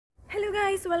Hello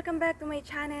guys! Welcome back to my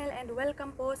channel and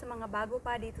welcome po sa mga bago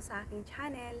pa dito sa aking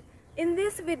channel. In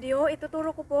this video,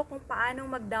 ituturo ko po kung paano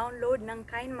mag-download ng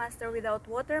Kinemaster without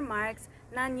watermarks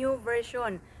na new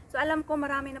version. So alam ko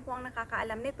marami na po ang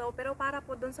nakakaalam nito, pero para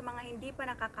po dun sa mga hindi pa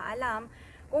nakakaalam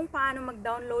kung paano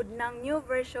mag-download ng new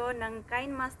version ng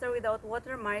Kinemaster without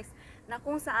watermarks, na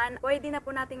kung saan pwede na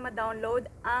po nating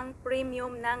ma-download ang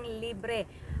premium ng libre.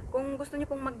 Kung gusto niyo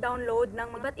pong mag-download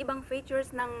ng iba't ibang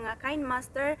features ng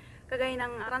Kinemaster, kagaya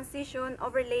ng transition,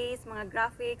 overlays, mga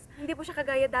graphics, hindi po siya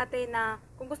kagaya dati na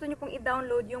kung gusto niyo pong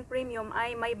i-download yung premium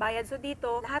ay may bayad. So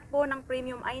dito, lahat po ng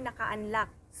premium ay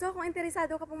naka-unlock. So kung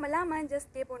interesado ka pong malaman,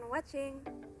 just keep on watching.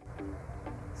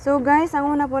 So guys, ang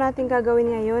una po natin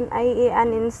gagawin ngayon ay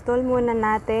i-uninstall muna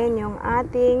natin yung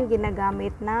ating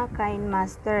ginagamit na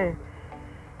Kinemaster.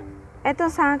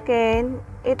 Ito sa akin,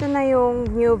 ito na yung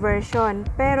new version.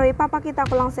 Pero ipapakita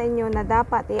ko lang sa inyo na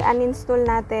dapat i-uninstall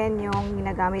natin yung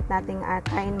ginagamit nating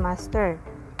Kinemaster.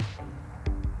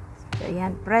 So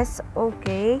ayan, press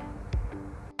OK.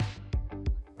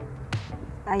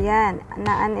 Ayan,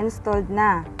 na-uninstalled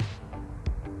na.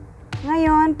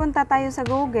 Ngayon, punta tayo sa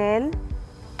Google.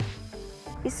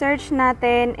 I-search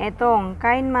natin itong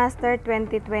Kinemaster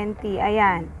 2020.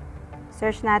 Ayan.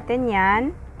 Search natin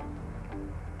yan.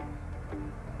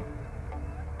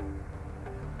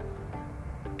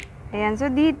 Ayan,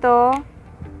 so dito,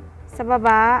 sa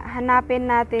baba, hanapin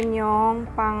natin yung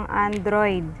pang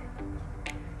Android.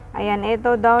 Ayan,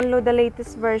 ito, download the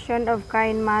latest version of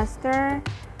Kinemaster.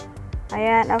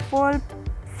 Ayan, a full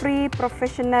free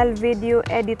professional video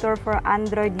editor for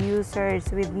Android users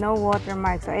with no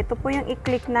watermark. So, ito po yung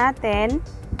i-click natin.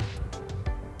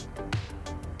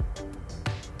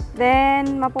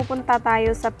 Then, mapupunta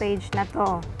tayo sa page na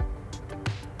to.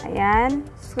 Ayan,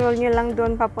 scroll nyo lang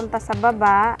doon papunta sa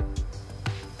baba.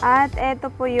 At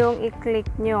ito po yung i-click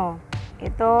nyo.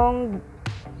 Itong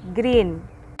green.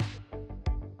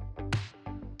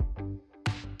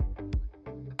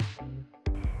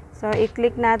 So,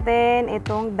 i-click natin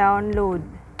itong download.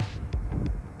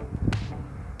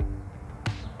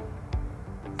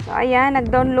 So, ayan,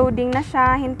 nag-downloading na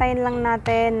siya. Hintayin lang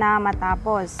natin na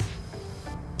matapos.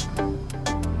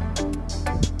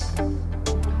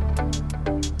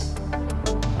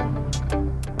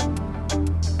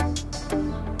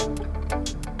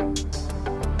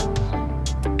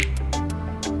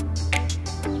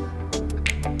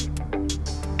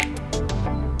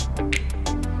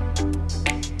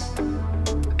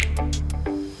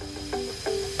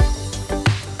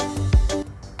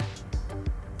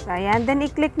 So, ayan. Then,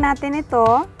 i-click natin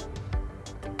ito.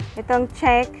 Itong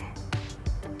check.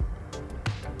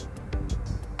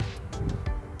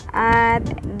 At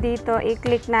dito,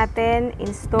 i-click natin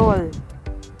install.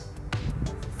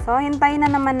 So, hintayin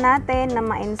na naman natin na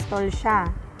ma-install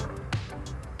siya.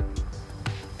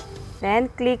 Then,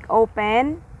 click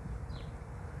open.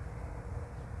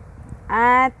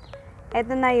 At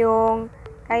ito na yung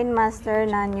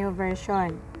Kinemaster na new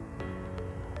version.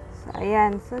 So,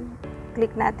 ayan. So,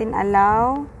 click natin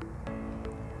allow.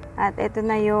 At ito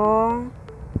na yung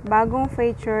bagong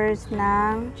features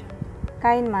ng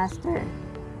Kinemaster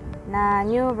na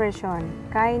new version,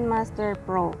 Kinemaster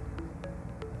Pro.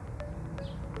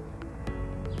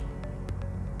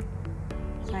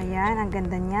 So, ayan, ang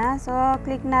ganda niya. So,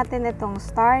 click natin itong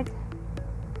start.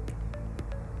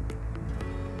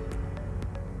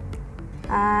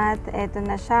 At ito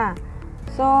na siya.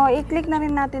 So, i-click na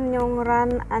rin natin yung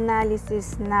run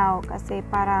analysis now kasi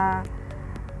para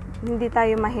hindi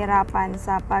tayo mahirapan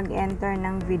sa pag-enter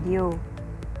ng video.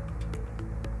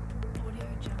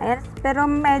 Ayan,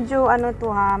 pero medyo ano to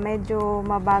ha, medyo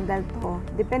mabagal to.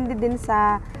 Depende din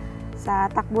sa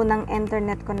takbo ng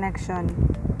internet connection.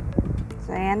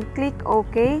 So, ayan, click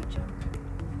OK.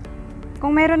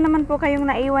 Kung meron naman po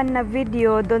kayong naiwan na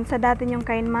video doon sa dati yung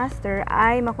Kinemaster,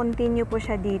 ay makontinue po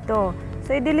siya dito.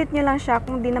 So, i-delete nyo lang siya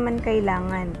kung di naman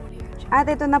kailangan. At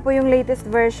ito na po yung latest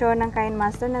version ng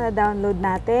Kinemaster na na-download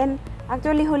natin.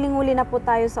 Actually, huling-huli na po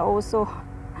tayo sa uso.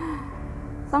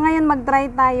 So, ngayon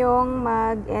mag-try tayong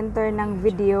mag-enter ng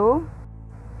video.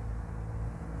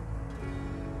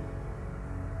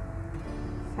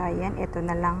 So, ayan, ito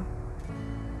na lang.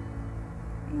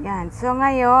 Ayan. So,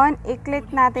 ngayon, i-click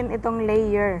natin itong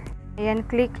layer. Ayan,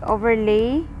 click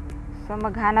overlay. So,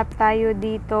 maghanap tayo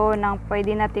dito ng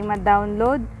pwede nating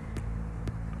ma-download.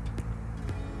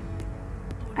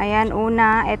 Ayan,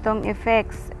 una, itong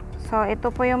effects. So,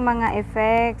 ito po yung mga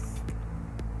effects.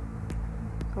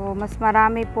 So, mas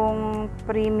marami pong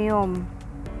premium.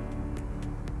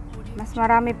 Mas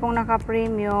marami pong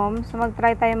naka-premium. So,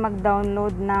 mag-try tayo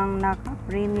mag-download ng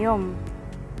naka-premium.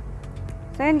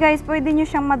 So, yun guys, pwede nyo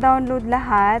siyang ma-download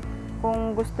lahat.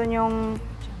 kung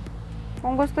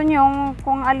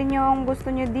alin yung gusto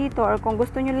nyo dito or kung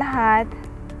gusto nyo lahat,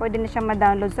 pwede na siya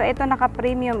ma-download. So ito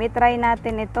naka-premium, i-try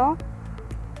natin ito.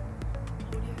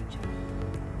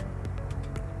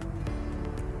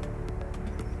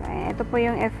 So ito po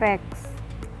yung effects.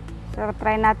 So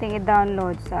try natin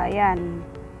i-download. So ayan,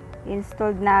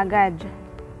 installed na agad.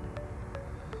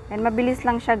 And mabilis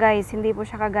lang siya guys, hindi po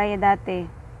siya kagaya dati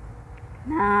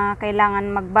na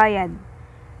kailangan magbayad.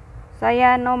 So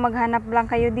ayan, no, maghanap lang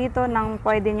kayo dito ng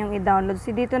pwede nyong i-download. So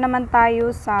dito naman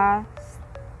tayo sa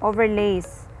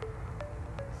overlays.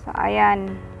 So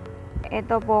ayan,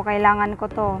 ito po, kailangan ko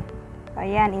to. So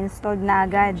ayan, installed na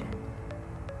agad.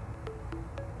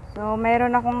 So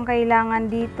meron akong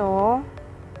kailangan dito.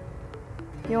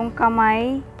 Yung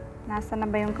kamay, nasa na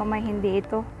ba yung kamay? Hindi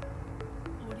ito.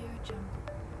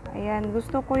 Ayan,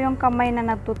 gusto ko yung kamay na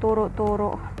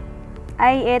nagtuturo-turo.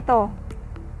 Ay, ito.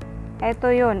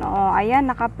 Ito yun. O, ayan,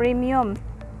 naka-premium.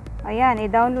 Ayan,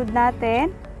 i-download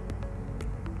natin.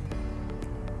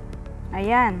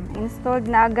 Ayan,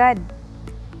 installed na agad.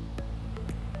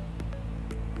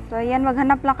 So, ayan,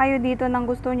 maghanap lang kayo dito ng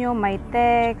gusto nyo. May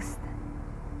text.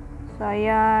 So,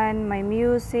 ayan, may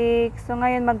music. So,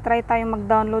 ngayon, mag-try tayo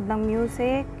mag-download ng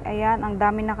music. Ayan, ang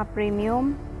dami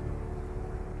naka-premium.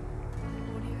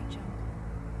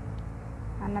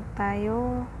 Hanap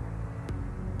tayo.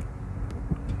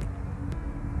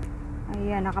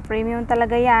 Ayan, naka-premium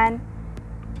talaga yan.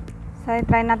 So,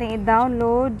 try natin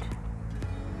i-download.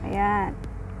 Ayan.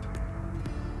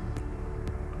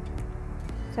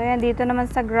 So, ayan, dito naman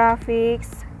sa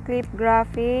graphics, clip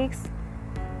graphics.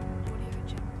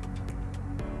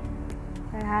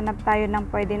 So, hanap tayo ng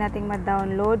pwede nating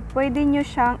ma-download. Pwede nyo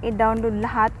siyang i-download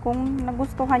lahat kung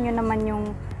nagustuhan nyo naman yung,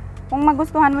 kung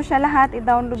magustuhan mo siya lahat,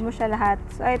 i-download mo siya lahat.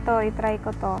 So, ito, i-try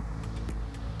ko to.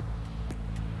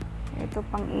 Ito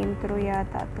pang intro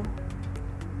yata to.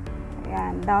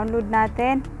 Ayan, download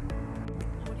natin.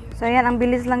 So ayan, ang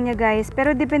bilis lang niya guys.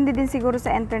 Pero depende din siguro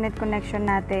sa internet connection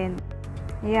natin.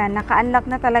 Ayan, naka-unlock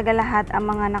na talaga lahat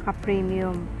ang mga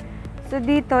naka-premium. So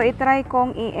dito, i-try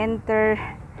kong i-enter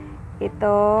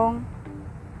itong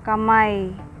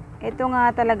kamay. Ito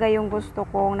nga talaga yung gusto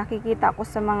kong nakikita ko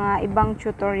sa mga ibang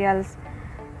tutorials.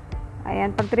 Ayan,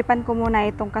 pagtripan ko muna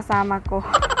itong kasama ko.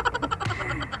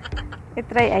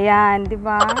 I-try, ayan, di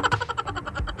ba?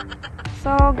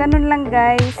 So, ganun lang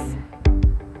guys.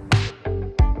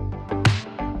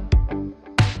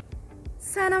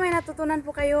 Sana may natutunan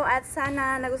po kayo at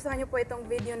sana nagustuhan nyo po itong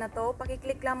video na to.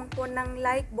 Pakiclick lamang po ng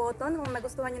like button kung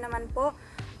nagustuhan nyo naman po.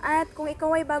 At kung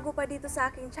ikaw ay bago pa dito sa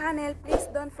aking channel, please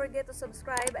don't forget to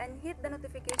subscribe and hit the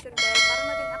notification bell para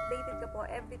maging updated ka po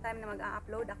every time na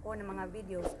mag-a-upload ako ng mga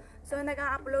videos. So,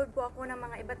 nag-a-upload po ako ng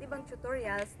mga iba't ibang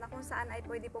tutorials na kung saan ay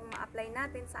pwede pong ma-apply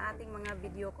natin sa ating mga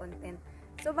video content.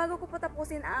 So, bago ko po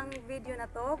tapusin ang video na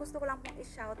to, gusto ko lang pong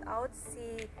i-shoutout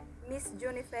si Miss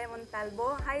Junife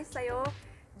Montalvo. Hi sa'yo!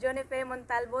 Jonife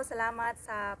Montalvo, salamat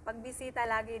sa pagbisita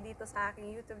lagi dito sa aking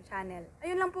YouTube channel.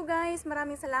 Ayun lang po guys,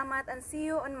 maraming salamat and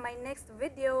see you on my next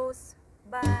videos.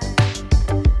 Bye!